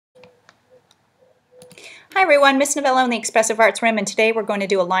Hi everyone, Miss Novello in the Expressive Arts Room, and today we're going to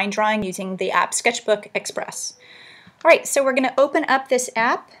do a line drawing using the app SketchbookX. Alright, so we're going to open up this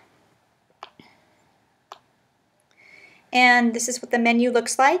app, and this is what the menu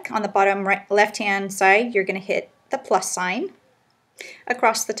looks like. On the bottom left-hand side, you're going to hit the plus sign.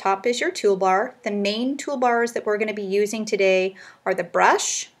 Across the top is your toolbar. The main toolbars that we're going to be using today are the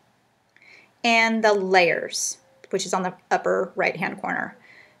brush and the layers, which is on the upper right-hand corner.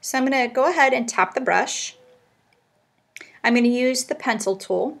 So I'm going to go ahead and tap the brush. I'm going to use the pencil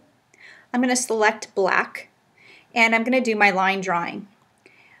tool. I'm going to select black, and I'm going to do my line drawing.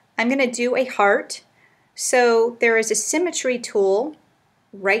 I'm going to do a heart. So there is a symmetry tool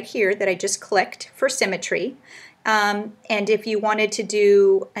right here that I just clicked for symmetry. And if you wanted to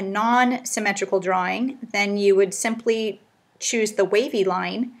do a non-symmetrical drawing, then you would simply choose the wavy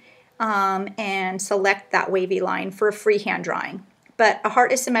line and select that wavy line for a freehand drawing. But a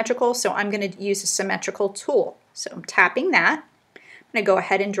heart is symmetrical, so I'm going to use a symmetrical tool. So I'm tapping that. I'm going to go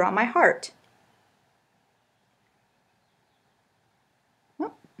ahead and draw my heart.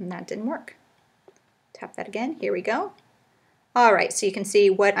 Oh, and that didn't work. Tap that again. Here we go. All right, so you can see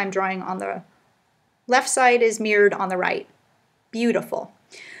what I'm drawing on the left side is mirrored on the right. Beautiful.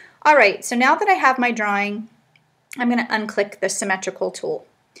 All right, so now that I have my drawing, I'm going to unclick the symmetrical tool.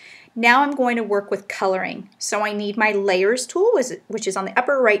 Now I'm going to work with coloring. So I need my layers tool, which is on the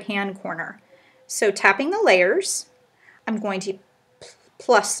upper right-hand corner. So tapping the layers, I'm going to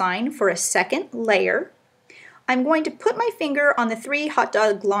plus sign for a second layer. I'm going to put my finger on the 3 hot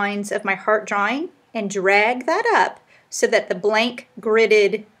dog lines of my heart drawing and drag that up so that the blank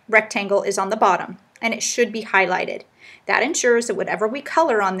gridded rectangle is on the bottom, and it should be highlighted. That ensures that whatever we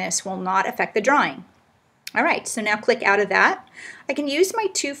color on this will not affect the drawing. All right, so now click out of that. I can use my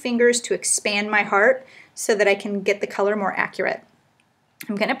 2 fingers to expand my heart so that I can get the color more accurate.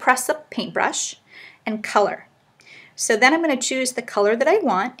 I'm going to press the paintbrush and color. So then I'm going to choose the color that I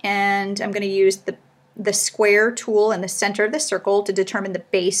want, and I'm going to use the square tool in the center of the circle to determine the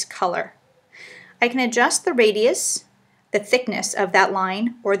base color. I can adjust the radius, the thickness of that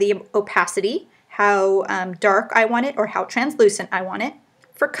line, or the opacity, how dark I want it or how translucent I want it.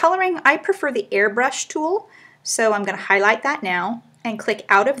 For coloring, I prefer the airbrush tool, so I'm going to highlight that now and click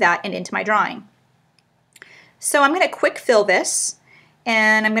out of that and into my drawing. So I'm going to quick fill this,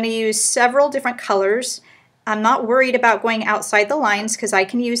 and I'm going to use several different colors. I'm not worried about going outside the lines because I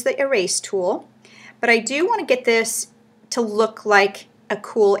can use the erase tool, but I do want to get this to look like a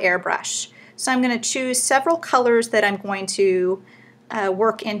cool airbrush. So I'm going to choose several colors that I'm going to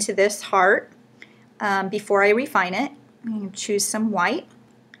work into this heart before I refine it. I'm going to choose some white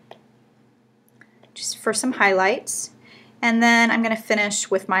just for some highlights, and then I'm going to finish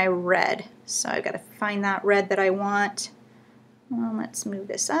with my red. So I've got to find that red that I want. Well, let's move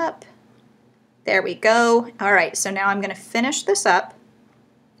this up. There we go. All right, so now I'm going to finish this up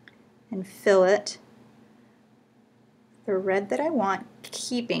and fill it the red that I want,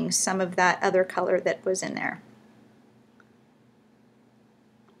 keeping some of that other color that was in there.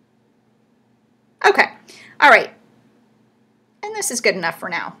 Okay, all right, and this is good enough for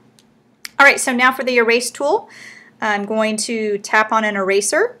now. All right, so now for the erase tool, I'm going to tap on an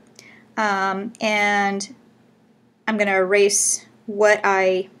eraser, and I'm going to erase what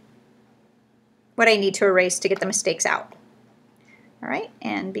I need to erase to get the mistakes out. All right,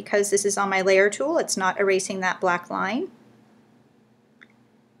 and because this is on my layer tool, it's not erasing that black line.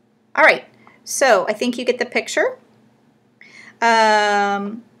 All right, so I think you get the picture.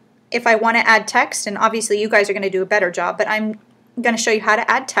 If I want to add text, and obviously you guys are going to do a better job, but I'm going to show you how to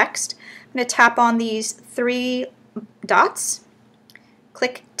add text. I'm going to tap on these 3 dots,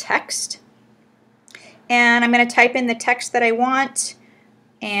 click text, and I'm going to type in the text that I want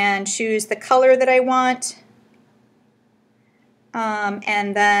and choose the color that I want,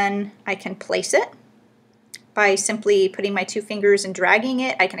 and then I can place it by simply putting my 2 fingers and dragging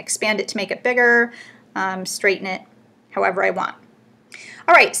it. I can expand it to make it bigger, straighten it however I want.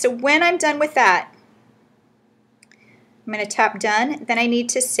 All right, so when I'm done with that, I'm going to tap done, then I need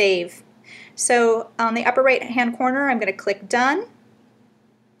to save. So on the upper right hand corner, I'm going to click done.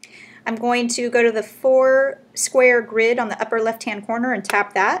 I'm going to go to the 4 square grid on the upper left hand corner and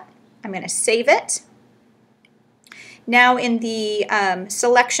tap that. I'm going to save it. Now in the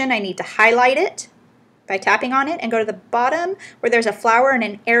selection, I need to highlight it by tapping on it and go to the bottom where there's a flower and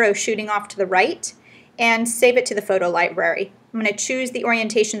an arrow shooting off to the right and save it to the photo library. I'm going to choose the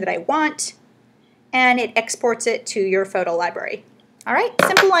orientation that I want, and it exports it to your photo library. All right,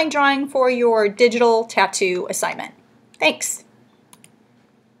 simple line drawing for your digital tattoo assignment. Thanks.